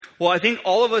Well, I think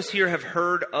all of us here have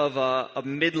heard of a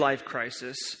midlife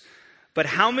crisis, but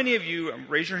how many of you,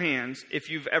 raise your hands, if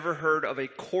you've ever heard of a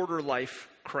quarter life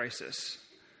crisis?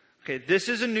 Okay, this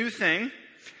is a new thing.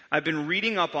 I've been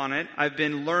reading up on it. I've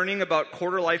been learning about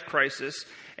quarter life crisis,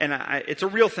 and it's a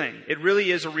real thing. It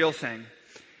really is a real thing.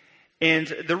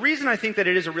 And the reason I think that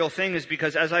it is a real thing is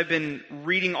because as I've been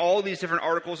reading all these different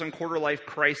articles on quarter life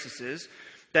crises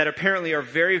that apparently are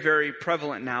very, very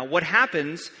prevalent now, what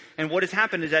happens and what has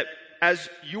happened is that as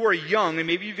you are young, and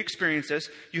maybe you've experienced this,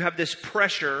 you have this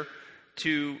pressure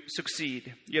to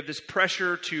succeed. You have this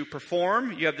pressure to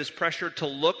perform. You have this pressure to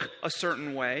look a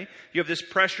certain way. You have this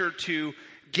pressure to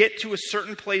get to a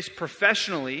certain place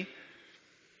professionally.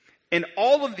 And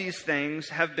all of these things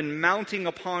have been mounting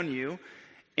upon you.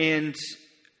 And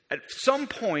at some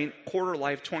point, quarter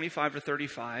life, 25 to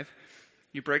 35,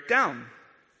 you break down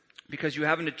because you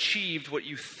haven't achieved what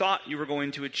you thought you were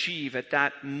going to achieve at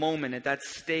that moment, at that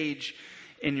stage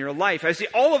in your life. I see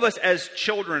all of us as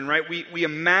children, right? We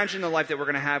imagine the life that we're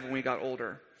going to have when we got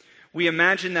older. We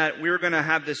imagine that we're going to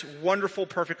have this wonderful,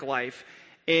 perfect life.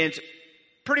 And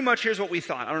pretty much here's what we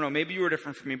thought. I don't know, maybe you were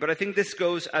different from me, but I think this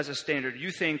goes as a standard. You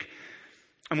think,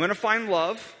 I'm going to find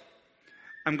love.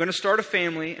 I'm going to start a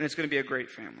family, and it's going to be a great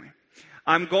family.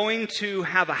 I'm going to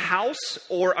have a house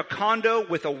or a condo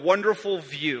with a wonderful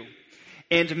view.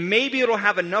 And maybe it'll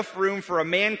have enough room for a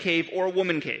man cave or a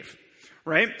woman cave,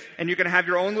 right? And you're going to have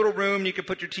your own little room. You can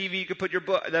put your TV, you can put your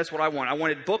book. That's what I want. I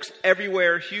wanted books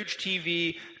everywhere, huge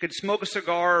TV. I could smoke a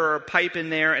cigar or a pipe in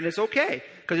there, and it's okay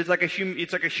because it's like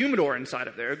a humidor inside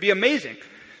of there. It'd be amazing.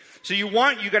 So you're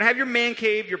going to have your man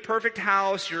cave, your perfect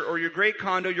house, or your great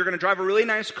condo. You're going to drive a really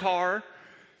nice car.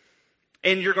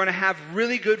 And you're going to have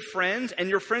really good friends, and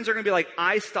your friends are going to be like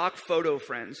iStock photo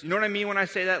friends. You know what I mean when I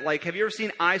say that? Like, have you ever seen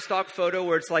iStock photo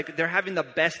where it's like they're having the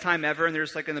best time ever and they're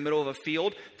just like in the middle of a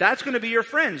field? That's going to be your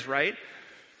friends, right?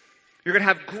 You're going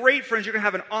to have great friends. You're going to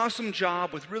have an awesome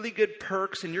job with really good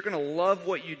perks, and you're going to love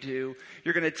what you do.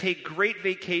 You're going to take great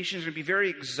vacations. You're going to be very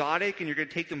exotic, and you're going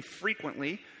to take them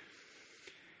frequently.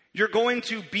 You're going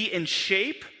to be in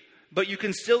shape, but you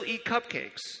can still eat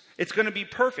cupcakes. It's going to be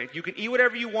perfect. You can eat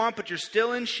whatever you want, but you're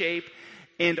still in shape.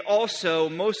 And also,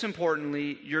 most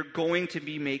importantly, you're going to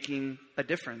be making a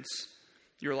difference.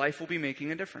 Your life will be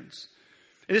making a difference.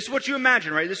 And this is what you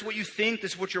imagine, right? This is what you think.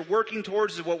 This is what you're working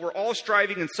towards. This is what we're all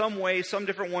striving in some way. Some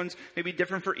different ones may be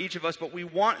different for each of us, but we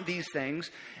want these things.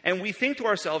 And we think to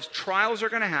ourselves, trials are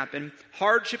going to happen.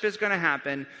 Hardship is going to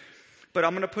happen. But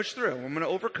I'm going to push through. I'm going to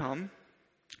overcome.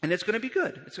 And it's going to be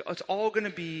good. It's all going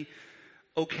to be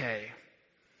okay.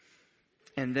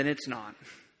 And then it's not.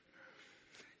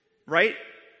 Right?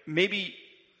 Maybe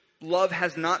love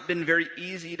has not been very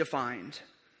easy to find.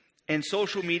 And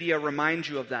social media reminds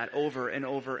you of that over and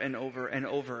over and over and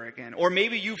over again. Or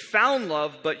maybe you found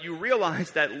love, but you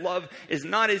realize that love is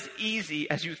not as easy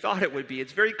as you thought it would be.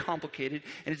 It's very complicated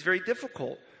and it's very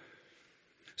difficult.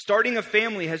 Starting a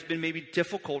family has been maybe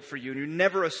difficult for you, and you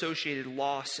never associated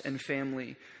loss and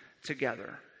family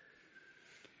together.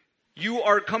 You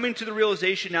are coming to the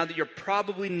realization now that you're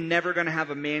probably never going to have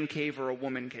a man cave or a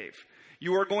woman cave.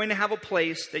 You are going to have a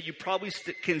place that you probably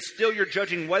you're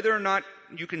judging whether or not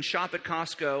you can shop at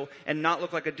Costco and not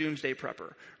look like a doomsday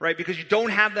prepper, right? Because you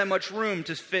don't have that much room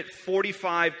to fit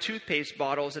 45 toothpaste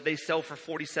bottles that they sell for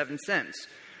 47 cents,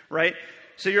 right?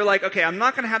 So you're like, okay, I'm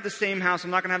not going to have the same house.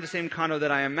 I'm not going to have the same condo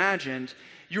that I imagined.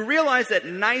 You realize that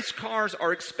nice cars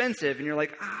are expensive, and you're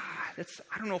like,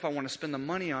 I don't know if I want to spend the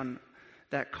money on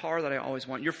that car that I always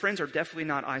want. Your friends are definitely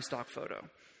not iStock photo.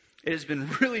 It has been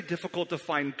really difficult to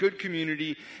find good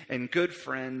community and good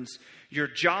friends. Your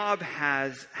job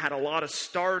has had a lot of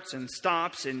starts and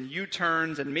stops and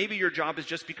U-turns, and maybe your job has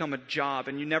just become a job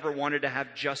and you never wanted to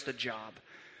have just a job.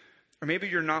 Or maybe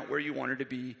you're not where you wanted to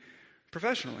be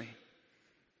professionally.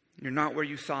 You're not where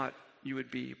you thought you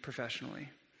would be professionally.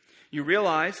 You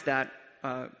realize that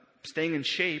staying in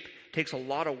shape takes a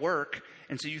lot of work.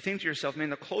 And so you think to yourself, man,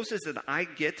 the closest that I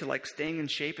get to like staying in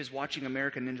shape is watching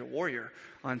American Ninja Warrior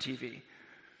on TV.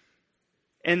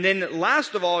 And then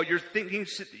last of all, you're beginning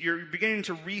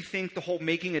to rethink the whole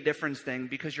making a difference thing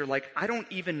because you're like, I don't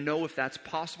even know if that's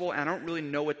possible. And I don't really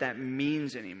know what that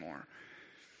means anymore.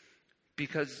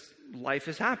 Because life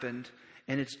has happened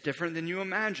and it's different than you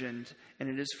imagined. And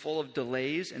it is full of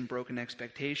delays and broken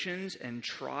expectations and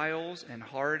trials and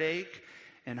heartache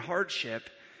and hardship.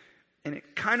 And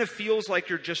it kind of feels like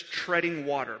you're just treading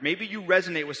water. Maybe you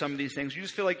resonate with some of these things. You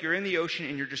just feel like you're in the ocean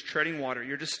and you're just treading water.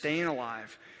 You're just staying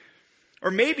alive.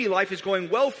 Or maybe life is going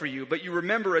well for you, but you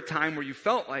remember a time where you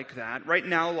felt like that. Right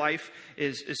now, life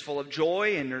is full of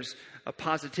joy and there's a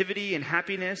positivity and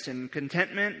happiness and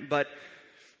contentment. But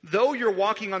Though you're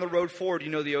walking on the road forward, you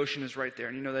know the ocean is right there.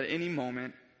 And you know that at any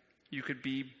moment, you could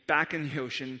be back in the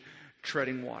ocean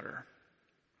treading water.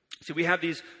 See, we have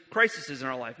these crises in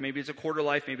our life. Maybe it's a quarter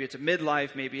life, maybe it's a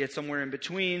midlife, maybe it's somewhere in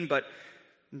between. But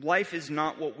life is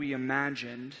not what we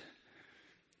imagined.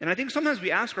 And I think sometimes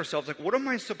we ask ourselves, like, what am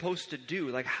I supposed to do?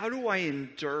 Like, how do I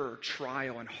endure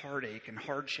trial and heartache and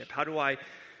hardship? How do I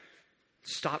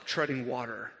stop treading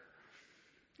water?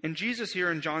 And Jesus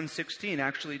here in John 16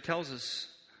 actually tells us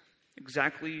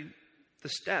exactly the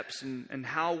steps and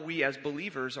how we as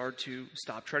believers are to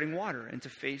stop treading water and to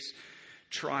face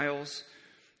trials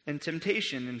and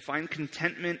temptation and find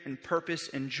contentment and purpose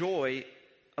and joy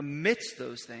amidst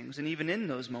those things, and even in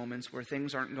those moments where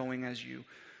things aren't going as you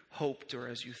hoped or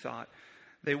as you thought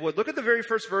they would. Look at the very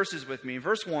first verses with me.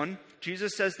 Verse 1,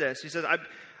 Jesus says this. He says,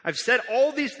 I've said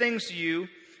all these things to you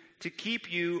to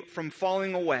keep you from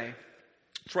falling away.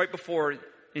 It's right before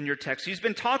in your text. He's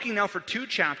been talking now for 2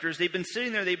 chapters. They've been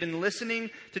sitting there. They've been listening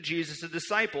to Jesus, the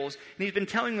disciples, and he's been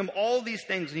telling them all these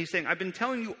things. And he's saying, I've been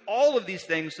telling you all of these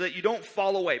things so that you don't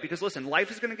fall away. Because listen,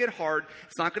 life is going to get hard.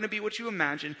 It's not going to be what you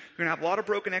imagine. You're going to have a lot of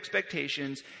broken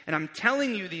expectations. And I'm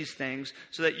telling you these things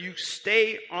so that you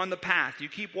stay on the path. You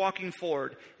keep walking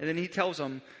forward. And then he tells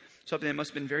them something that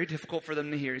must have been very difficult for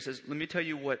them to hear. He says, let me tell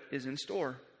you what is in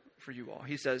store for you all.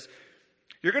 He says,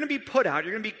 you're going to be put out.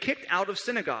 You're going to be kicked out of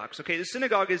synagogues. Okay, the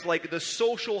synagogue is like the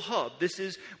social hub. This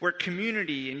is where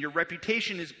community and your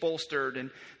reputation is bolstered.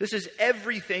 And this is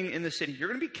everything in the city. You're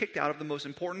going to be kicked out of the most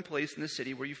important place in the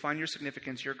city where you find your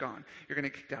significance. You're gone. You're going to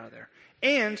get kicked out of there.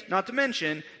 And, not to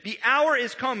mention, the hour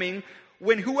is coming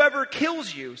when whoever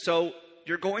kills you, so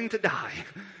you're going to die,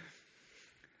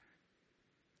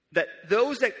 that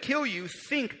those that kill you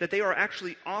think that they are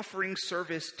actually offering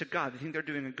service to God. They think they're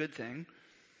doing a good thing.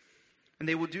 And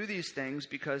they will do these things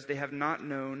because they have not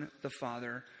known the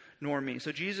Father nor me.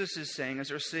 So Jesus is saying, as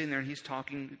they're sitting there and he's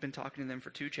been talking to them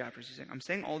for 2 chapters, he's saying, I'm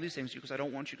saying all these things to you because I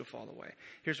don't want you to fall away.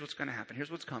 Here's what's going to happen.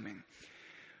 Here's what's coming.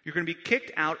 You're going to be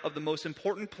kicked out of the most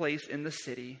important place in the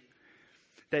city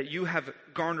that you have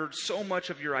garnered so much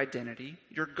of your identity.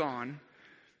 You're gone.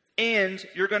 And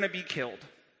you're going to be killed.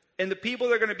 And the people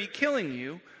that are going to be killing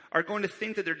you are going to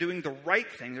think that they're doing the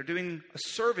right thing. They're doing a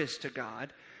service to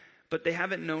God. But they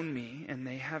haven't known me, and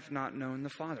they have not known the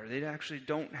Father. They actually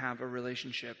don't have a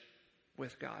relationship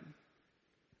with God.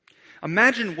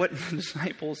 Imagine what the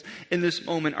disciples in this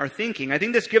moment are thinking. I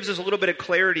think this gives us a little bit of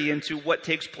clarity into what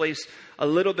takes place a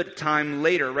little bit of time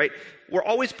later, right? We're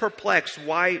always perplexed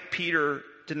why Peter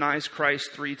denies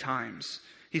Christ 3 times.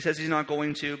 He says he's not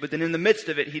going to, but then in the midst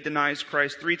of it, he denies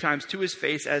Christ 3 times to his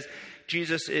face as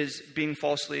Jesus is being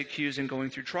falsely accused and going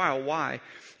through trial. Why?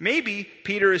 Maybe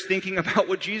Peter is thinking about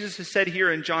what Jesus has said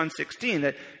here in John 16,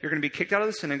 that you're going to be kicked out of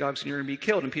the synagogues and you're going to be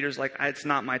killed. And Peter's like, it's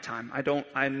not my time.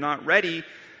 I'm not ready.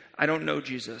 I don't know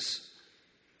Jesus.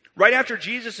 Right after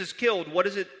Jesus is killed, what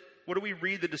do we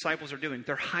read the disciples are doing?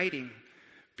 They're hiding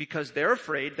because they're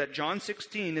afraid that John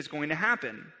 16 is going to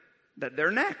happen, that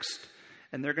they're next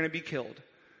and they're going to be killed.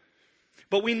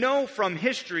 But we know from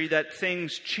history that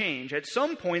things change. At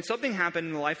some point, something happened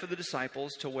in the life of the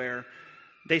disciples to where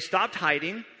they stopped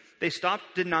hiding, they stopped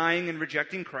denying and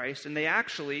rejecting Christ, and they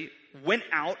actually went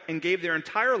out and gave their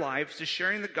entire lives to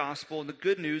sharing the gospel and the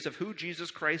good news of who Jesus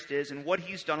Christ is and what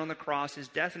he's done on the cross, his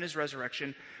death and his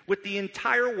resurrection, with the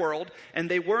entire world.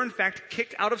 And they were, in fact,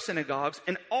 kicked out of synagogues,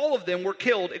 and all of them were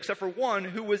killed except for one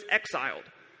who was exiled.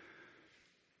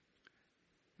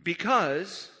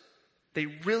 Because they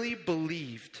really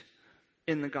believed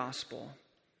in the gospel.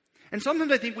 And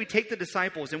sometimes I think we take the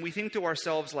disciples and we think to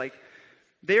ourselves like,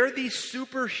 they're these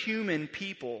superhuman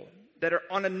people that are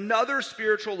on another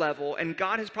spiritual level, and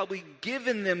God has probably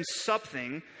given them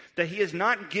something that he has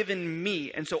not given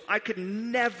me. And so I could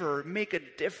never make a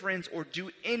difference or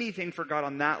do anything for God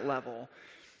on that level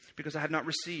because I have not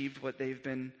received what they've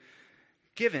been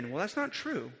given. Well, that's not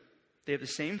true. They have the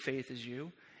same faith as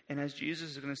you. And as Jesus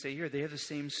is going to say here, they have the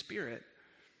same Spirit,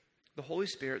 the Holy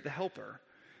Spirit, the Helper.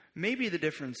 Maybe the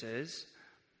difference is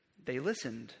they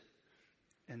listened.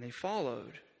 And they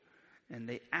followed, and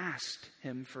they asked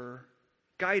him for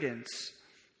guidance.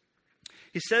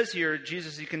 He says here,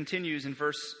 Jesus, he continues in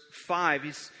verse 5,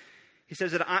 he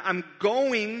says that I'm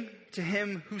going to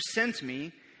him who sent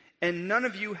me, and none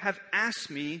of you have asked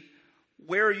me,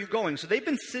 where are you going? So they've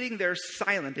been sitting there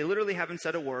silent. They literally haven't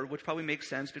said a word, which probably makes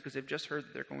sense because they've just heard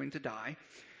that they're going to die.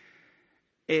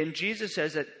 And Jesus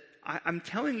says that I'm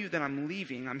telling you that I'm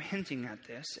leaving. I'm hinting at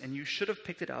this, and you should have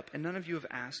picked it up, and none of you have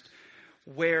asked,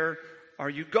 where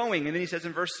are you going? And then he says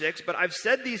in verse 6, but I've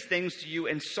said these things to you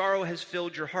and sorrow has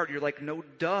filled your heart. You're like, no,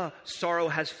 duh, sorrow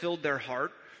has filled their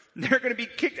heart. They're going to be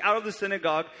kicked out of the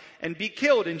synagogue and be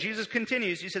killed. And Jesus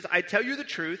continues. He says, I tell you the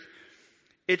truth.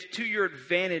 It's to your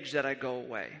advantage that I go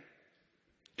away.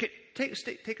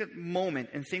 Take a moment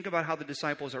and think about how the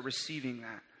disciples are receiving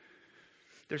that.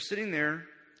 They're sitting there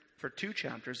for 2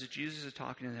 chapters as Jesus is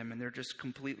talking to them, and they're just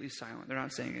completely silent. They're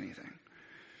not saying anything.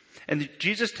 And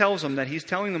Jesus tells them that he's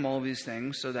telling them all of these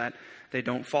things so that they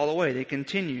don't fall away. They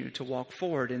continue to walk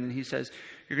forward. And then he says,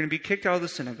 you're going to be kicked out of the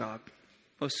synagogue,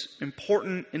 most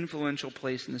important, influential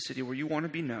place in the city where you want to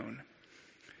be known.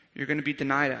 You're going to be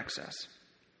denied access.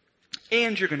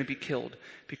 And you're going to be killed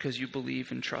because you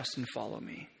believe and trust and follow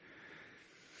me.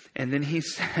 And then he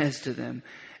says to them,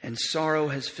 and sorrow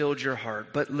has filled your heart.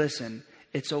 But listen,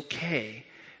 it's okay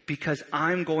because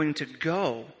I'm going to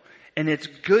go and it's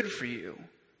good for you.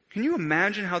 Can you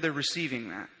imagine how they're receiving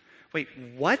that? Wait,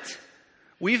 what?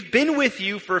 We've been with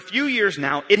you for a few years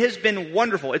now. It has been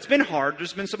wonderful. It's been hard.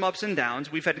 There's been some ups and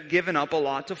downs. We've had to given up a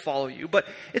lot to follow you. But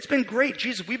it's been great.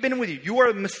 Jesus, we've been with you. You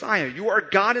are the Messiah. You are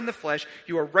God in the flesh.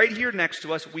 You are right here next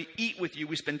to us. We eat with you.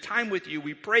 We spend time with you.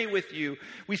 We pray with you.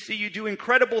 We see you do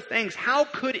incredible things. How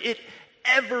could it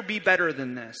ever be better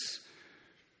than this?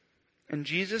 And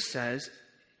Jesus says,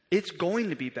 it's going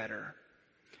to be better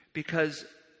because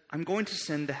I'm going to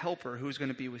send the helper who's going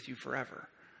to be with you forever.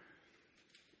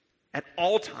 At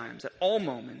all times, at all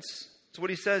moments. That's what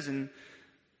he says in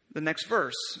the next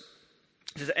verse.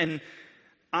 He says,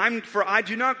 if I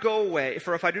do not go away,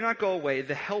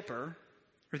 the helper,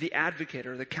 or the advocate,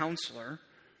 or the counselor,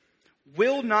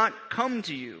 will not come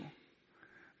to you.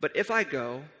 But if I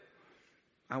go,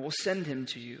 I will send him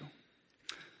to you.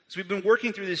 So we've been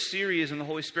working through this series in the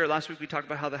Holy Spirit. Last week we talked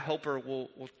about how the helper will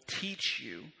teach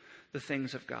you the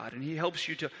things of God. And he helps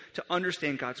you to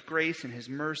understand God's grace and his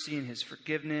mercy and his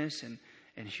forgiveness and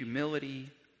humility.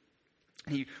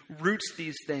 And he roots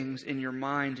these things in your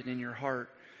mind and in your heart.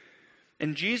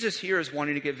 And Jesus here is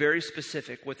wanting to get very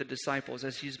specific with the disciples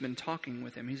as he's been talking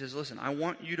with them. He says, listen, I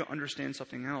want you to understand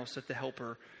something else that the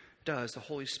helper does, the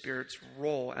Holy Spirit's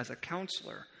role as a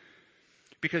counselor.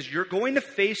 Because you're going to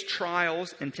face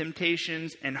trials and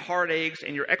temptations and heartaches,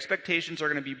 and your expectations are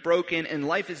going to be broken, and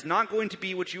life is not going to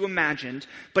be what you imagined.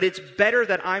 But it's better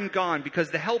that I'm gone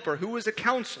because the helper, who is a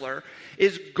counselor,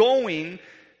 is going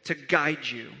to guide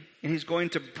you. And he's going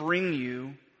to bring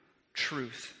you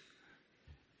truth.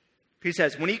 He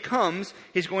says, when he comes,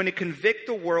 he's going to convict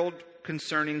the world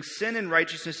concerning sin and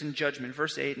righteousness and judgment.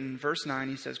 Verse 8 and verse 9,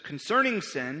 he says, concerning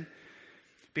sin,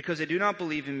 because they do not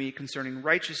believe in me, concerning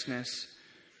righteousness,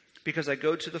 because I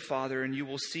go to the Father and you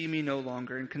will see me no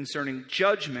longer, and concerning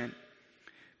judgment,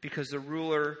 because the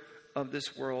ruler of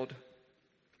this world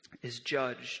is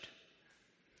judged.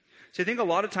 So I think a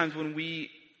lot of times when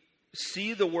we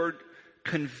see the word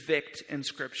convict in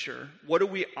Scripture, what do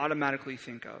we automatically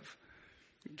think of?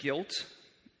 Guilt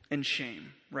and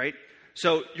shame, right?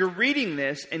 So you're reading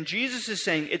this, and Jesus is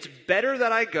saying, it's better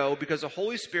that I go because the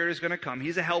Holy Spirit is going to come.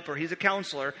 He's a helper, he's a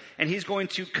counselor, and he's going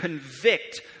to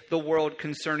convict the world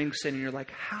concerning sin. And you're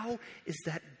like, how is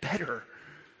that better?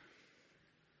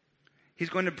 He's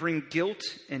going to bring guilt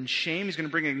and shame. He's going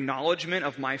to bring acknowledgement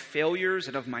of my failures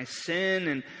and of my sin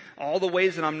and all the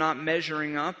ways that I'm not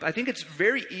measuring up. I think it's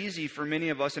very easy for many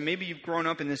of us, and maybe you've grown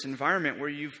up in this environment where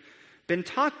you've been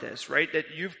taught this, right?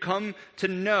 That you've come to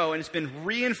know, and it's been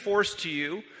reinforced to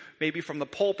you, maybe from the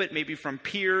pulpit, maybe from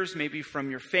peers, maybe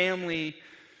from your family,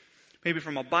 maybe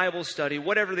from a Bible study,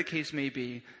 whatever the case may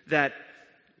be, that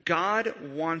God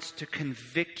wants to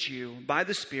convict you by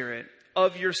the Spirit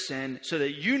of your sin so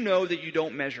that you know that you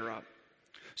don't measure up,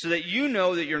 so that you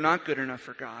know that you're not good enough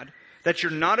for God, that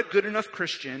you're not a good enough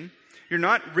Christian, you're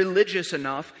not religious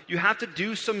enough, you have to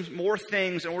do some more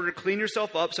things in order to clean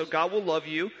yourself up so God will love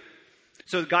you,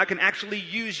 so that God can actually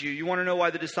use you. You want to know why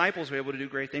the disciples were able to do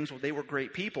great things? Well, they were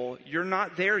great people. You're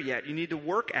not there yet. You need to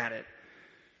work at it.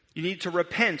 You need to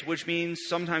repent, which means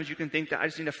sometimes you can think that I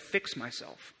just need to fix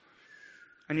myself.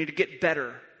 I need to get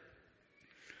better.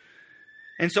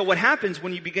 And so what happens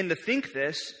when you begin to think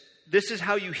this is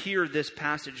how you hear this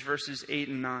passage, verses 8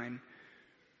 and 9.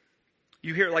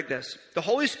 You hear it like this. The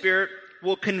Holy Spirit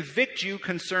will convict you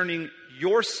concerning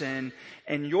your sin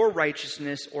and your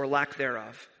righteousness or lack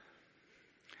thereof.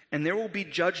 And there will be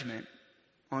judgment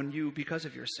on you because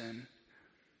of your sin.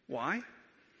 Why?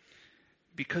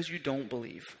 Because you don't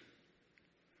believe.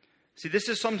 See, this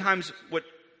is sometimes what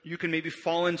you can maybe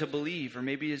fall into believe, or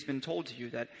maybe has been told to you,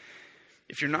 that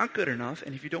if you're not good enough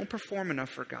and if you don't perform enough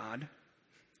for God,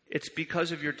 it's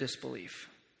because of your disbelief.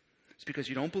 It's because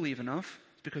you don't believe enough.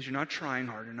 It's because you're not trying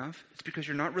hard enough. It's because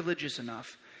you're not religious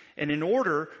enough. And in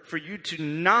order for you to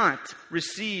not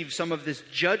receive some of this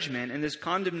judgment and this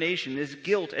condemnation, this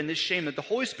guilt and this shame that the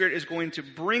Holy Spirit is going to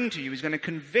bring to you, He's going to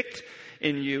convict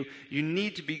in you, you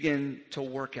need to begin to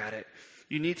work at it.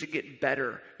 You need to get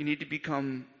better. You need to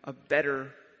become a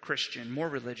better Christian, more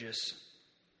religious.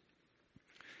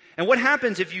 And what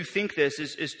happens if you think this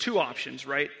is two options,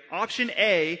 right? Option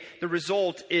A, the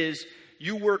result is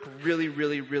you work really,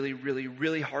 really, really, really,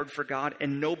 really hard for God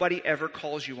and nobody ever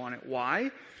calls you on it.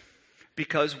 Why?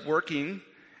 Because working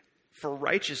for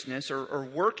righteousness or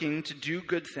working to do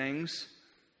good things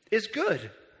is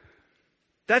good.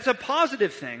 That's a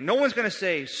positive thing. No one's going to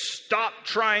say, stop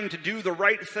trying to do the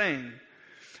right thing.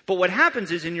 But what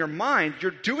happens is in your mind,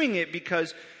 you're doing it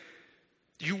because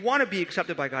you want to be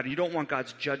accepted by God and you don't want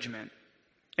God's judgment.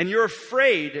 And you're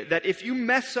afraid that if you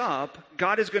mess up,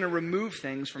 God is going to remove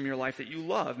things from your life that you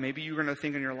love. Maybe you're going to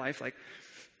think in your life like,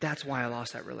 that's why I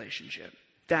lost that relationship.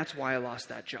 That's why I lost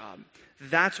that job.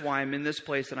 That's why I'm in this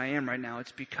place that I am right now.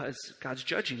 It's because God's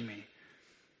judging me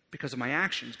because of my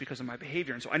actions, because of my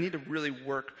behavior. And so I need to really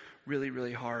work really,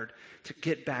 really hard to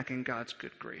get back in God's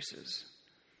good graces.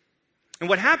 And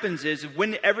what happens is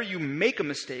whenever you make a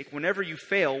mistake, whenever you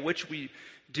fail, which we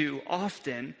do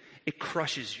often, it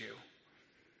crushes you.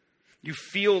 You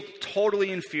feel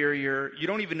totally inferior. You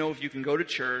don't even know if you can go to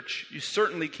church. You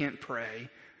certainly can't pray.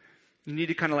 You need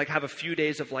to kind of like have a few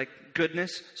days of like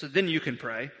goodness, so then you can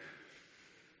pray.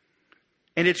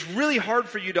 And it's really hard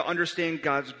for you to understand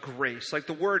God's grace. Like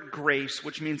the word grace,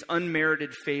 which means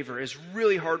unmerited favor, is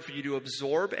really hard for you to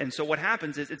absorb. And so what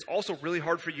happens is it's also really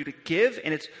hard for you to give,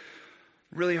 and it's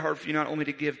really hard for you not only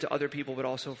to give to other people, but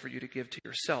also for you to give to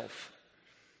yourself.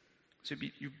 So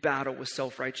you battle with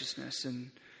self-righteousness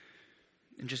and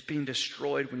just being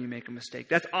destroyed when you make a mistake.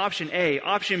 That's option A.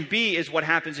 Option B is what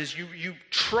happens is you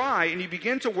try and you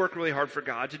begin to work really hard for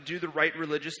God to do the right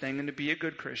religious thing and to be a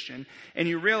good Christian, and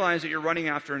you realize that you're running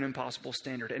after an impossible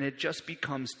standard, and it just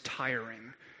becomes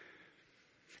tiring.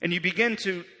 And you begin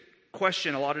to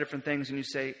question a lot of different things, and you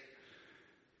say,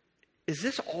 is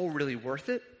this all really worth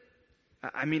it?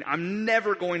 I mean, I'm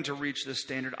never going to reach this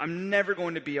standard. I'm never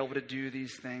going to be able to do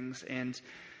these things. And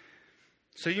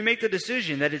so you make the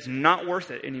decision that it's not worth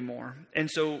it anymore.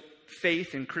 And so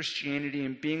faith and Christianity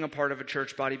and being a part of a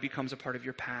church body becomes a part of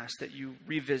your past that you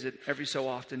revisit every so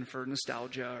often for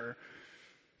nostalgia or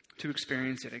to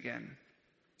experience it again.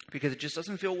 Because it just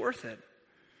doesn't feel worth it.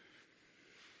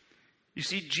 You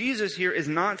see, Jesus here is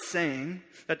not saying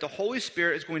that the Holy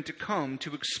Spirit is going to come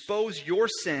to expose your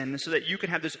sin so that you can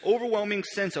have this overwhelming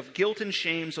sense of guilt and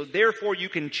shame, so therefore you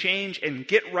can change and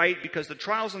get right because the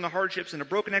trials and the hardships and the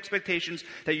broken expectations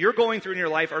that you're going through in your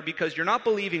life are because you're not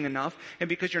believing enough and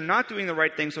because you're not doing the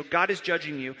right thing, so God is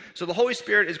judging you. So the Holy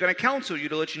Spirit is going to counsel you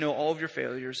to let you know all of your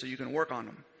failures so you can work on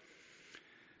them.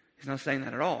 He's not saying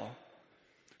that at all.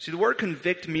 See, the word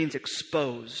convict means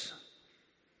expose.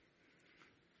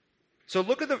 So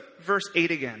look at the verse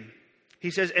 8 again.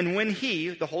 He says, and when He,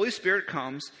 the Holy Spirit,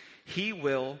 comes, He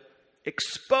will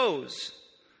expose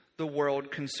the world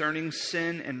concerning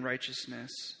sin and righteousness.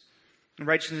 And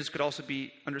righteousness could also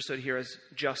be understood here as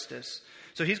justice.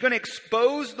 So He's going to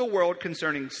expose the world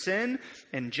concerning sin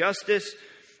and justice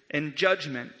and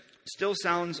judgment. Still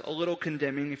sounds a little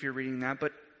condemning if you're reading that,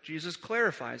 but Jesus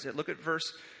clarifies it. Look at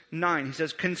verse 9. He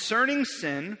says, concerning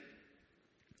sin,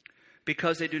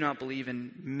 because they do not believe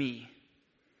in me.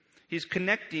 He's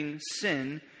connecting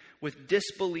sin with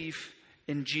disbelief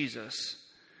in Jesus.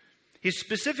 He's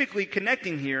specifically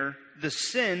connecting here the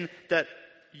sin that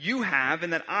you have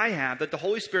and that I have, that the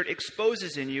Holy Spirit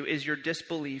exposes in you, is your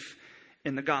disbelief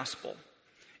in the gospel.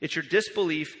 It's your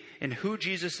disbelief in who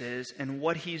Jesus is and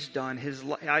what He's done, His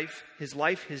life,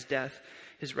 His death,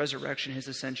 His resurrection, His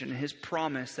ascension, and His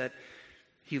promise that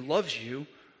He loves you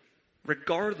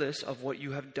regardless of what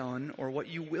you have done or what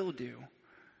you will do.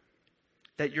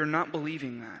 That you're not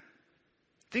believing that.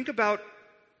 Think about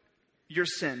your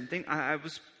sin. I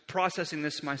was processing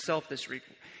this myself this week.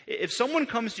 If someone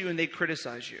comes to you and they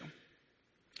criticize you,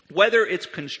 whether it's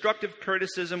constructive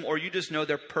criticism or you just know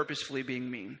they're purposefully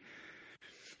being mean,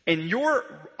 and your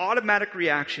automatic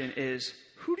reaction is,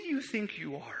 who do you think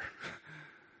you are?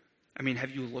 I mean, have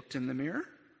you looked in the mirror?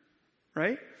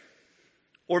 Right?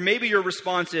 Or maybe your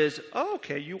response is, oh,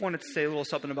 okay, you wanted to say a little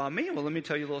something about me. Well, let me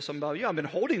tell you a little something about you. I've been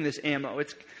holding this ammo.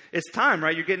 It's time,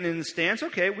 right? You're getting in the stance.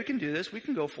 Okay, we can do this. We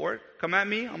can go for it. Come at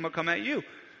me. I'm going to come at you.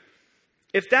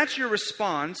 If that's your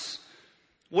response,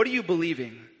 what are you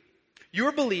believing?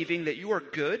 You're believing that you are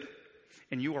good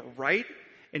and you are right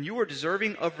and you are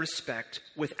deserving of respect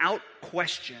without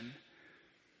question.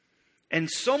 And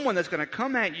someone that's going to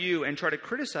come at you and try to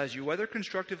criticize you, whether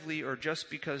constructively or just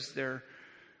because they're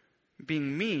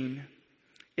being mean,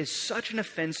 is such an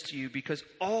offense to you because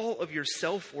all of your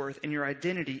self-worth and your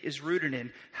identity is rooted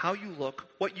in how you look,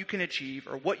 what you can achieve,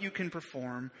 or what you can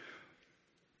perform,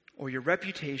 or your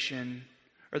reputation,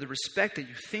 or the respect that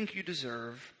you think you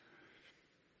deserve.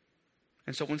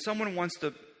 And so when someone wants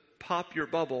to pop your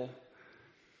bubble,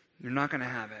 you're not going to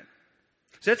have it.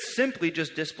 So that's simply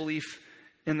just disbelief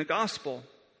in the gospel.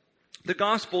 The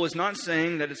gospel is not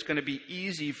saying that it's going to be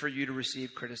easy for you to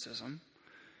receive criticism.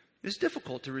 It's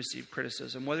difficult to receive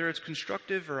criticism, whether it's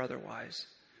constructive or otherwise.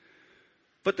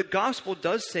 But the gospel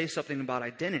does say something about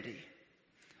identity.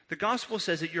 The gospel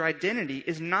says that your identity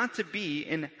is not to be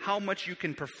in how much you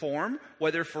can perform,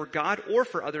 whether for God or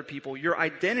for other people. Your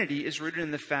identity is rooted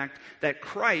in the fact that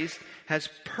Christ has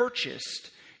purchased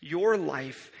your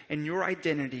life and your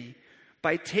identity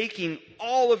by taking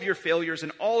all of your failures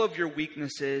and all of your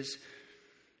weaknesses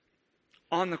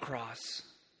on the cross.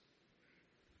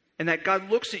 And that God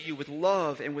looks at you with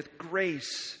love and with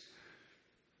grace.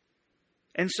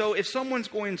 And so if someone's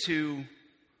going to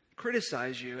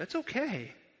criticize you, that's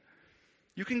okay.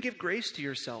 You can give grace to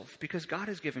yourself because God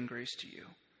has given grace to you.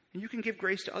 And you can give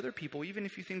grace to other people even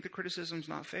if you think the criticism's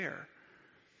not fair.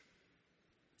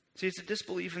 See, it's a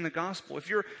disbelief in the gospel. If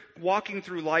you're walking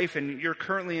through life and you're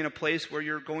currently in a place where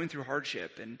you're going through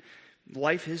hardship and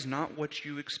life is not what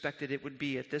you expected it would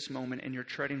be at this moment and you're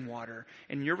treading water,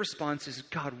 and your response is,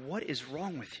 God, what is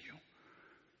wrong with you?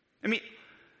 I mean,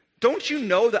 don't you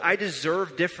know that I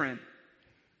deserve different?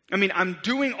 I mean, I'm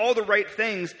doing all the right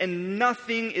things and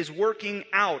nothing is working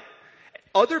out.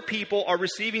 Other people are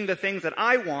receiving the things that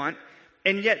I want,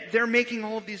 and yet they're making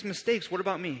all of these mistakes. What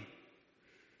about me?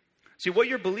 See, what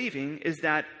you're believing is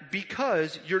that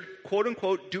because you're, quote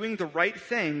unquote, doing the right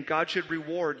thing, God should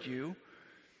reward you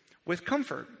with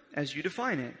comfort as you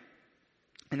define it.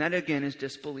 And that, again, is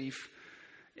disbelief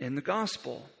in the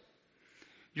gospel.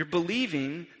 You're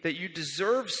believing that you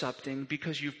deserve something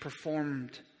because you've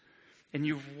performed and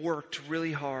you've worked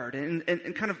really hard. And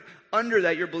kind of under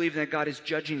that, you're believing that God is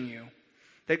judging you.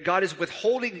 That God is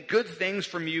withholding good things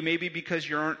from you, maybe because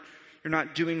you're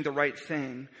not doing the right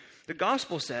thing. The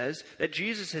gospel says that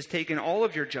Jesus has taken all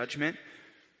of your judgment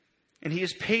and he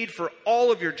has paid for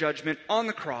all of your judgment on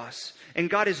the cross. And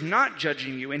God is not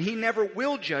judging you, and he never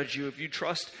will judge you if you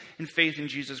trust and faith in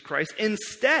Jesus Christ.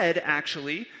 Instead,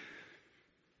 actually,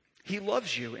 he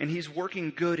loves you and he's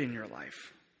working good in your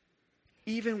life.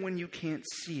 Even when you can't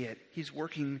see it, he's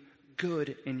working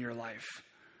good in your life.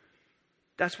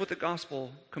 That's what the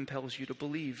gospel compels you to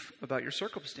believe about your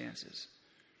circumstances.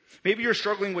 Maybe you're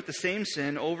struggling with the same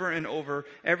sin over and over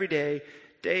every day,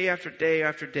 day after day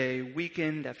after day,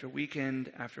 weekend after weekend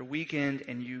after weekend,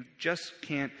 and you just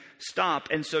can't stop.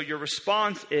 And so your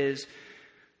response is,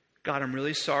 God, I'm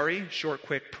really sorry. Short,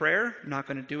 quick prayer. I'm not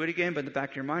going to do it again. But in the back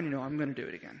of your mind, you know, I'm going to do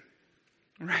it again.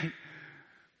 Right?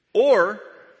 Or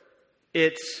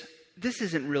it's, this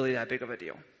isn't really that big of a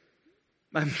deal.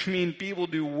 I mean, people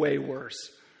do way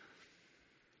worse.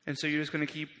 And so you're just going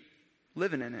to keep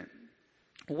living in it.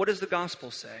 What does the gospel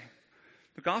say?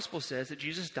 The gospel says that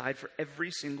Jesus died for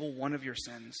every single one of your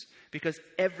sins, because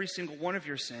every single one of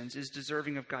your sins is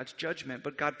deserving of God's judgment,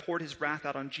 but God poured his wrath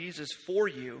out on Jesus for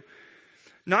you,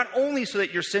 not only so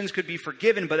that your sins could be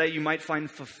forgiven, but that you might find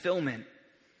fulfillment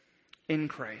in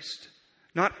Christ.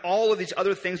 Not all of these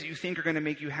other things that you think are going to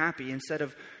make you happy, instead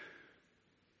of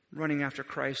running after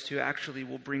Christ, who actually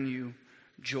will bring you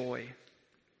joy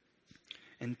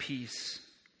and peace.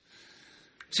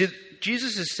 See,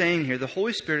 Jesus is saying here, the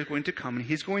Holy Spirit is going to come and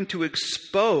he's going to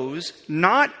expose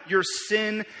not your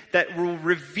sin that will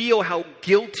reveal how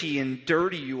guilty and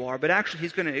dirty you are, but actually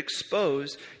he's going to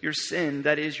expose your sin,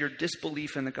 that is your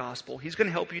disbelief in the gospel. He's going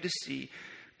to help you to see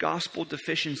gospel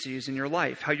deficiencies in your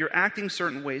life, how you're acting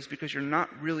certain ways because you're not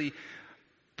really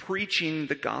preaching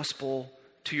the gospel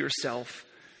to yourself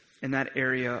in that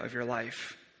area of your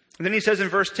life. And then he says in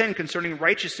verse 10 concerning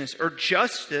righteousness or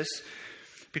justice,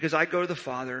 because I go to the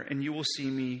Father and you will see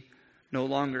me no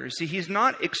longer. See, he's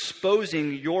not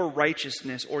exposing your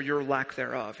righteousness or your lack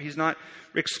thereof. He's not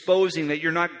exposing that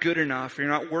you're not good enough or you're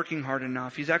not working hard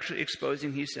enough. He's actually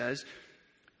exposing, he says,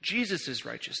 Jesus'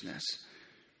 righteousness.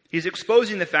 He's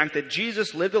exposing the fact that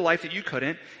Jesus lived a life that you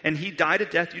couldn't, and he died a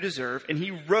death you deserve, and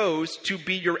he rose to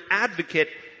be your advocate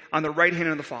on the right hand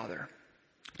of the Father.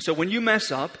 So when you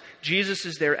mess up, Jesus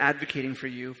is there advocating for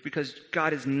you, because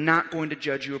God is not going to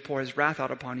judge you or pour his wrath out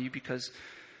upon you because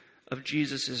of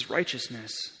Jesus'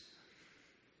 righteousness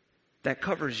that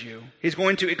covers you. He's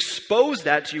going to expose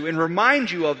that to you and remind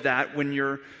you of that when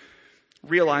you're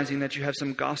realizing that you have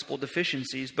some gospel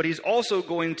deficiencies. But he's also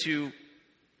going to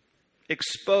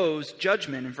expose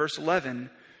judgment in verse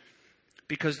 11,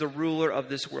 because the ruler of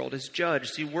this world is judged.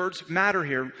 See, words matter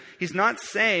here. He's not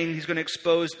saying he's going to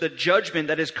expose the judgment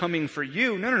that is coming for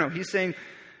you. No. He's saying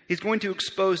he's going to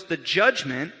expose the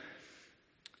judgment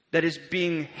that is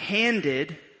being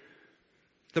handed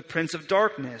the prince of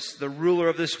darkness, the ruler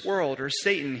of this world, or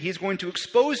Satan. He's going to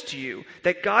expose to you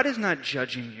that God is not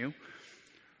judging you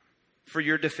for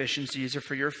your deficiencies or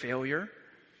for your failure.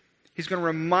 He's going to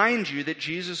remind you that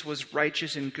Jesus was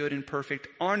righteous and good and perfect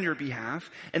on your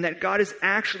behalf, and that God is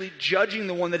actually judging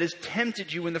the one that has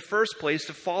tempted you in the first place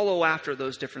to follow after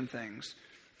those different things,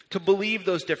 to believe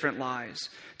those different lies,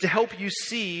 to help you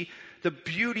see the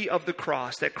beauty of the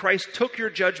cross, that Christ took your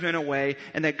judgment away,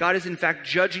 and that God is in fact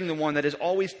judging the one that is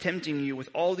always tempting you with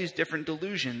all these different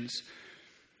delusions,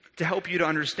 to help you to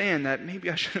understand that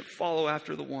maybe I shouldn't follow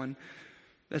after the one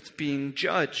that's being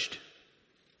judged.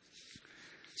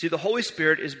 See, the Holy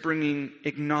Spirit is bringing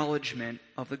acknowledgement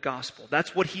of the gospel.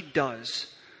 That's what he does.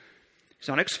 He's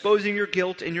not exposing your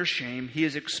guilt and your shame. He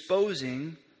is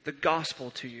exposing the gospel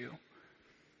to you.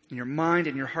 In your mind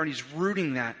and your heart, he's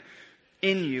rooting that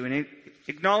in you. And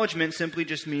acknowledgement simply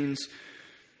just means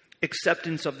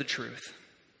acceptance of the truth.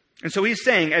 And so he's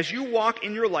saying, as you walk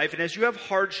in your life, and as you have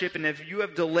hardship, and if you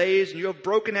have delays, and you have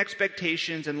broken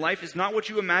expectations, and life is not what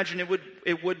you imagine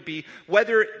it would be,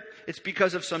 whether it's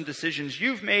because of some decisions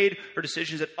you've made or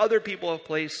decisions that other people have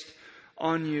placed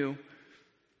on you,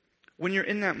 when you're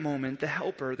in that moment, the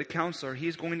helper, the counselor,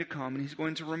 he's going to come and he's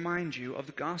going to remind you of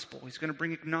the gospel. He's going to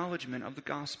bring acknowledgement of the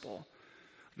gospel.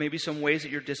 Maybe some ways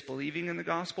that you're disbelieving in the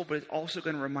gospel, but it's also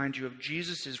going to remind you of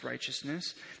Jesus'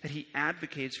 righteousness, that he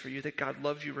advocates for you, that God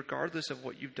loves you regardless of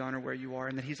what you've done or where you are,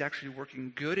 and that he's actually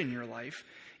working good in your life,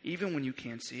 even when you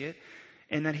can't see it,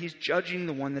 and that he's judging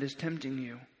the one that is tempting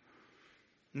you,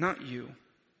 not you.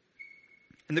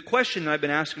 And the question that I've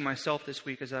been asking myself this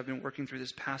week as I've been working through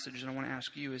this passage, and I want to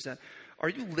ask you, is that, are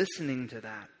you listening to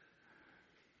that?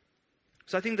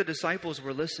 So I think the disciples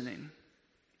were listening,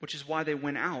 which is why they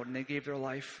went out and they gave their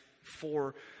life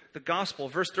for the gospel.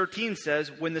 Verse 13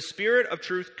 says, when the Spirit of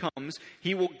truth comes,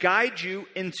 he will guide you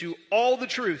into all the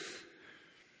truth.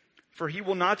 For he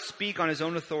will not speak on his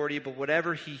own authority, but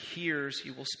whatever he hears,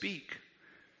 he will speak.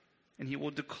 And he will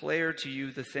declare to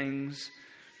you the things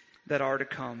that are to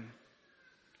come.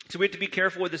 So we have to be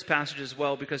careful with this passage as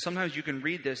well, because sometimes you can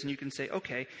read this and you can say,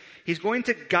 okay, he's going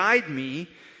to guide me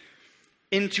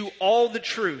into all the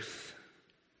truth,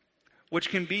 which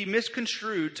can be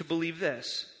misconstrued to believe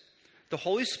this. The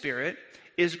Holy Spirit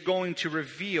is going to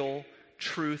reveal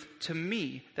truth to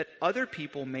me that other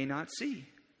people may not see.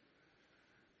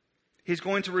 He's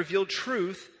going to reveal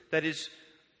truth that is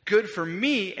good for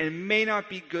me and may not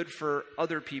be good for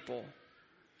other people.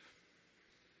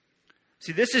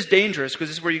 See, this is dangerous because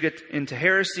this is where you get into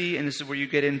heresy, and this is where you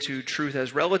get into truth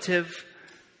as relative.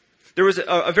 There was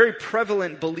a very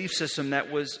prevalent belief system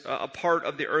that was a part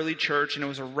of the early church, and it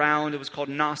was around. It was called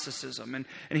Gnosticism. And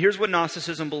here's what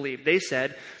Gnosticism believed. They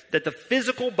said that the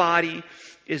physical body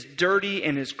is dirty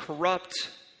and is corrupt,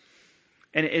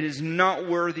 and it is not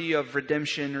worthy of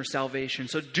redemption or salvation.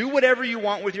 So do whatever you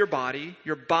want with your body.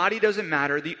 Your body doesn't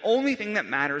matter. The only thing that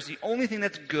matters, the only thing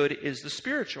that's good is the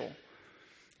spiritual,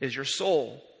 is your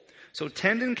soul. So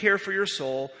tend and care for your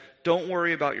soul. Don't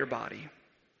worry about your body.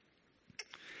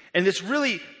 And this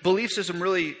belief system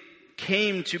really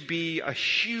came to be a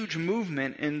huge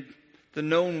movement in the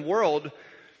known world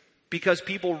because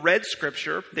people read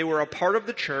Scripture, they were a part of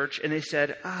the church, and they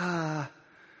said,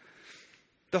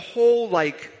 the whole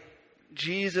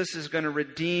Jesus is going to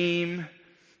redeem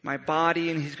my body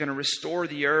and he's going to restore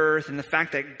the earth, and the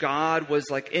fact that God was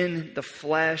in the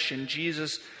flesh and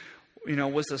Jesus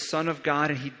was the Son of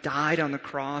God and he died on the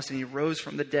cross and he rose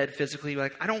from the dead physically.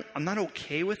 I'm not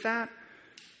okay with that.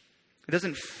 It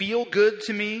doesn't feel good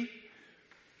to me.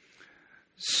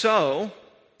 So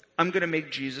I'm going to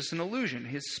make Jesus an illusion.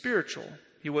 He's spiritual.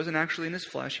 He wasn't actually in his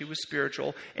flesh. He was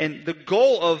spiritual. And the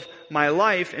goal of my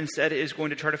life instead is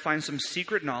going to try to find some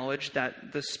secret knowledge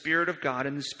that the Spirit of God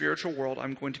in the spiritual world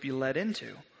I'm going to be led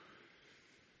into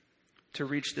to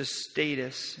reach this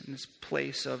status and this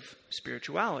place of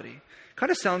spirituality.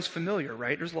 Kind of sounds familiar,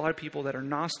 right? There's a lot of people that are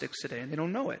Gnostics today and they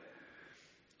don't know it.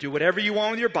 Do whatever you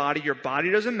want with your body. Your body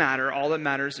doesn't matter. All that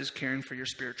matters is caring for your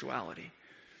spirituality.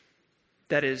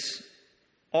 That is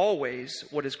always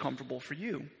what is comfortable for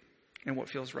you and what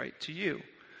feels right to you.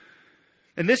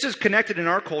 And this is connected in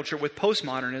our culture with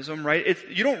postmodernism, right?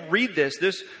 You don't read this.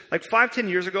 5-10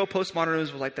 years ago,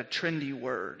 postmodernism was the trendy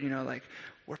word.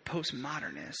 we're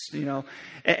postmodernists, you know.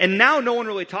 And now no one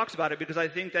really talks about it because I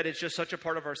think that it's just such a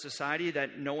part of our society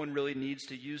that no one really needs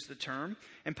to use the term.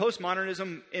 And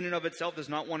postmodernism in and of itself does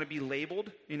not want to be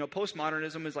labeled. You know,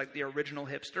 postmodernism is like the original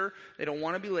hipster. They don't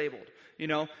want to be labeled. You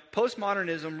know,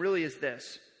 postmodernism really is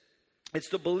this. It's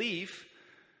the belief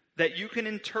that you can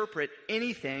interpret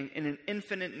anything in an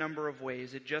infinite number of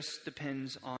ways. It just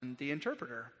depends on the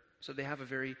interpreter. So they have a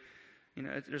very, you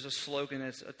know, there's a slogan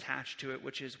that's attached to it,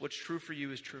 which is what's true for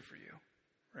you is true for you,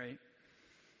 right?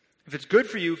 If it's good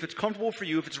for you, if it's comfortable for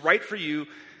you, if it's right for you,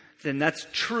 then that's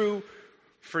true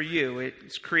for you.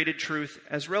 It's created truth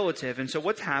as relative. And so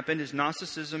what's happened is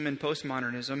Gnosticism and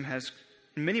postmodernism has,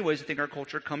 in many ways, I think our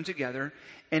culture come together,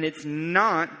 and it's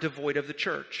not devoid of the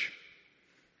church.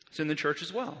 It's in the church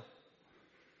as well.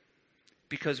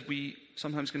 Because we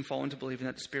sometimes can fall into believing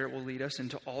that the Spirit will lead us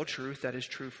into all truth that is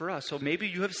true for us. So maybe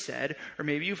you have said, or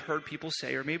maybe you've heard people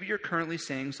say, or maybe you're currently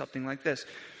saying something like this.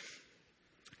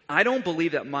 I don't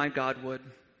believe that my God would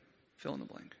fill in the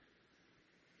blank.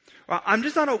 Well, I'm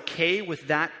just not okay with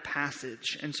that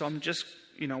passage. And so I'm just,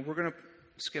 you know, we're going to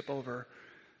skip over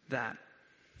that.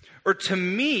 Or to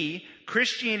me,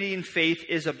 Christianity and faith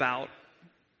is about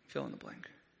fill in the blank.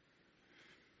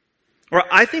 Or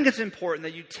I think it's important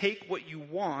that you take what you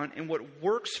want and what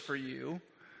works for you,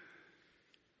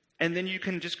 and then you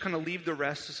can just kind of leave the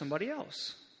rest to somebody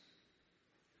else.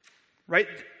 Right?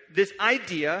 This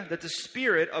idea that the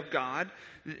Spirit of God,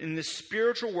 in this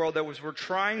spiritual world that we're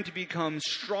trying to become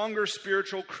stronger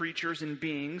spiritual creatures and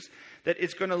beings, that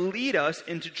it's going to lead us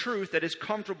into truth that is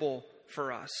comfortable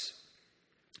for us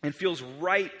and feels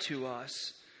right to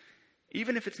us,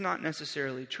 even if it's not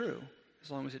necessarily true. As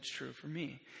long as it's true for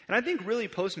me. And I think really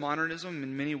postmodernism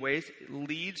in many ways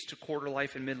leads to quarter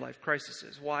life and midlife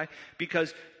crises. Why?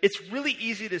 Because it's really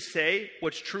easy to say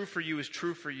what's true for you is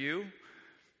true for you,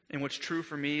 and what's true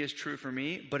for me is true for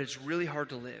me, but it's really hard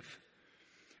to live.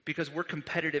 Because we're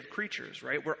competitive creatures,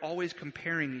 right? We're always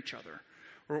comparing each other.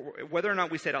 Whether or not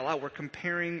we say it out loud, we're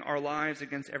comparing our lives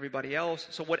against everybody else.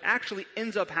 So what actually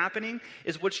ends up happening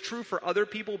is what's true for other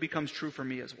people becomes true for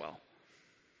me as well.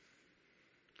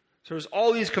 So there's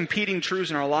all these competing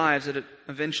truths in our lives that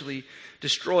eventually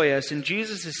destroy us. And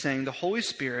Jesus is saying the Holy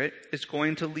Spirit is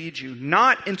going to lead you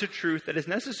not into truth that is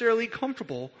necessarily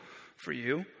comfortable for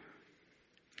you.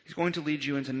 He's going to lead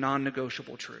you into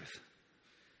non-negotiable truth.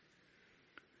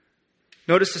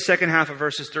 Notice the second half of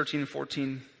verses 13 and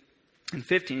 14 and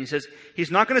 15. He says, he's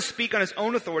not going to speak on his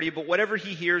own authority, but whatever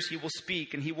he hears, he will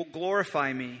speak, and he will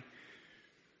glorify me.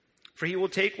 For he will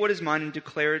take what is mine and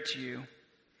declare it to you.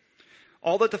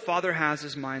 All that the Father has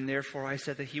is mine, therefore I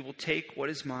said that he will take what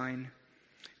is mine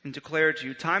and declare it to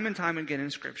you. Time and time again in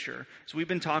Scripture, as we've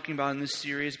been talking about in this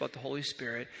series about the Holy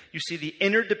Spirit, you see the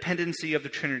interdependency of the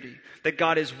Trinity. That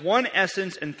God is one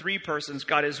essence and three persons.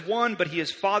 God is one, but he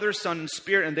is Father, Son, and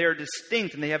Spirit, and they are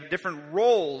distinct, and they have different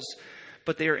roles,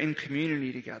 but they are in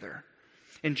community together.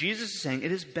 And Jesus is saying,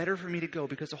 it is better for me to go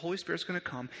because the Holy Spirit's going to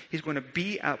come. He's going to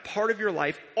be a part of your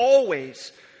life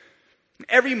always.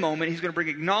 Every moment, he's going to bring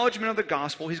acknowledgement of the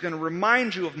gospel. He's going to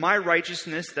remind you of my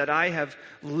righteousness that I have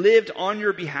lived on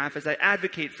your behalf as I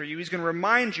advocate for you. He's going to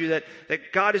remind you that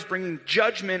God is bringing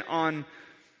judgment on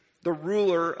the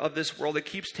ruler of this world that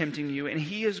keeps tempting you. And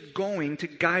he is going to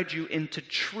guide you into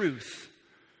truth.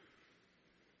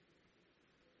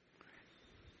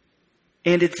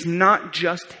 And it's not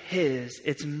just his,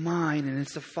 it's mine and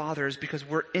it's the Father's, because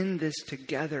we're in this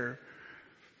together.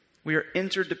 We are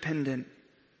interdependent.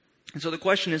 And so the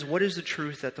question is, what is the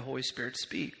truth that the Holy Spirit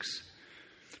speaks?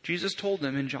 Jesus told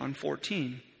them in John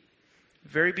 14, the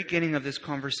very beginning of this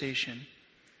conversation.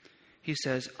 He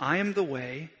says, I am the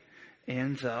way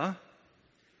and the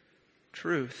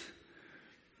truth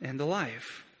and the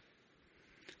life.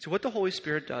 So what the Holy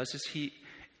Spirit does is he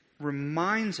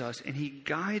reminds us and he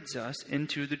guides us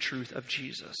into the truth of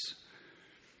Jesus,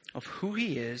 of who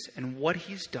he is and what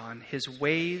he's done, his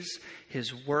ways,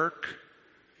 his work,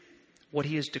 what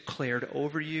he has declared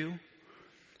over you,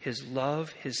 his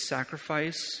love, his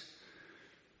sacrifice,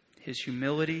 his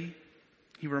humility.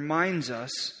 He reminds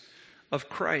us of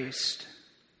Christ.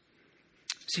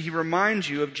 See, he reminds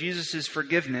you of Jesus'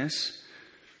 forgiveness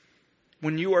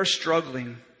when you are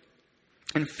struggling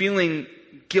and feeling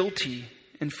guilty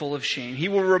and full of shame. He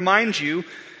will remind you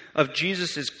of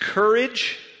Jesus'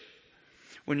 courage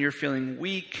when you're feeling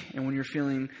weak and when you're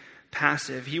feeling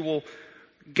passive. He will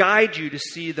guide you to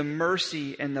see the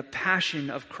mercy and the passion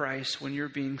of Christ when you're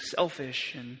being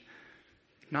selfish and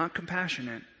not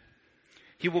compassionate.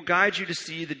 He will guide you to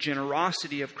see the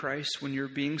generosity of Christ when you're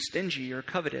being stingy or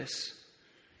covetous.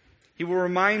 He will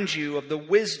remind you of the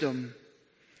wisdom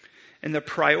and the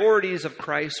priorities of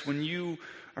Christ when you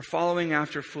are following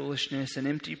after foolishness and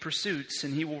empty pursuits.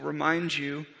 And he will remind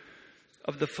you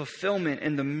of the fulfillment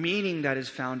and the meaning that is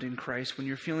found in Christ when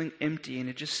you're feeling empty and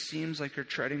it just seems like you're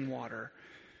treading water.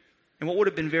 And what would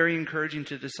have been very encouraging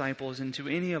to disciples and to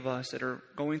any of us that are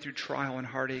going through trial and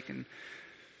heartache and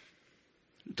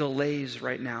delays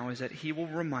right now is that he will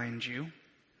remind you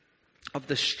of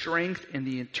the strength and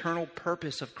the eternal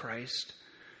purpose of Christ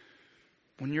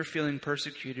when you're feeling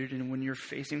persecuted and when you're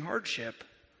facing hardship.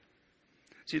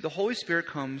 See, the Holy Spirit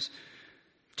comes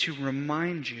to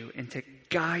remind you and to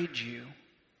guide you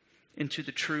into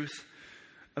the truth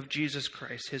of Jesus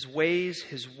Christ. His ways,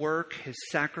 his work, his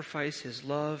sacrifice, his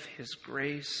love, his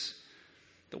grace,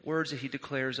 the words that he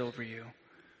declares over you.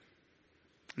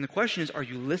 And the question is, are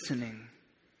you listening?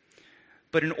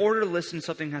 But in order to listen,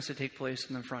 something has to take place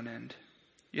in the front end.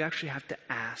 You actually have to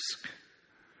ask.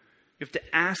 You have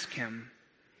to ask him.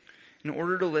 In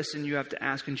order to listen, you have to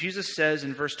ask. And Jesus says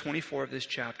in verse 24 of this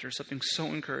chapter something so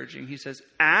encouraging. He says,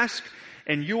 ask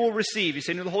and you will receive. He's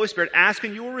saying to the Holy Spirit, ask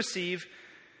and you will receive,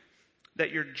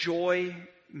 that your joy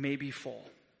may be full.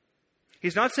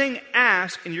 He's not saying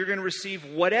ask and you're going to receive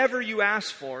whatever you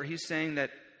ask for. He's saying that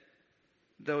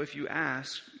though if you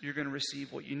ask, you're going to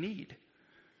receive what you need.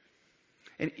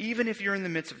 And even if you're in the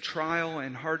midst of trial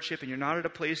and hardship and you're not at a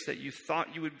place that you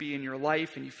thought you would be in your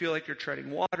life and you feel like you're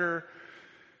treading water,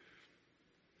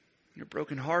 you're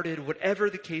brokenhearted,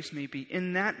 whatever the case may be,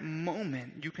 in that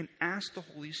moment, you can ask the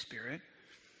Holy Spirit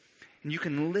and you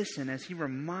can listen as he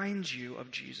reminds you of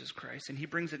Jesus Christ and he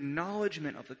brings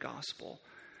acknowledgement of the gospel.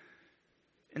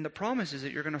 And the promise is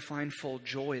that you're going to find full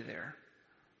joy there.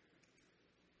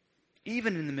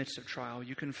 Even in the midst of trial,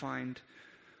 you can find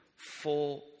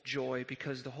full joy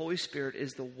because the Holy Spirit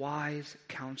is the wise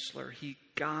counselor. He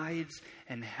guides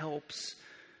and helps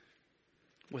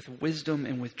with wisdom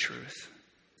and with truth.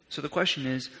 So the question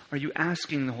is, are you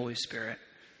asking the Holy Spirit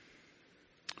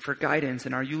for guidance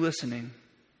and are you listening?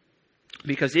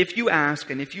 Because if you ask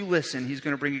and if you listen, he's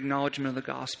going to bring acknowledgement of the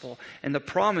gospel. And the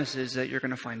promise is that you're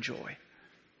going to find joy.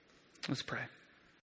 Let's pray.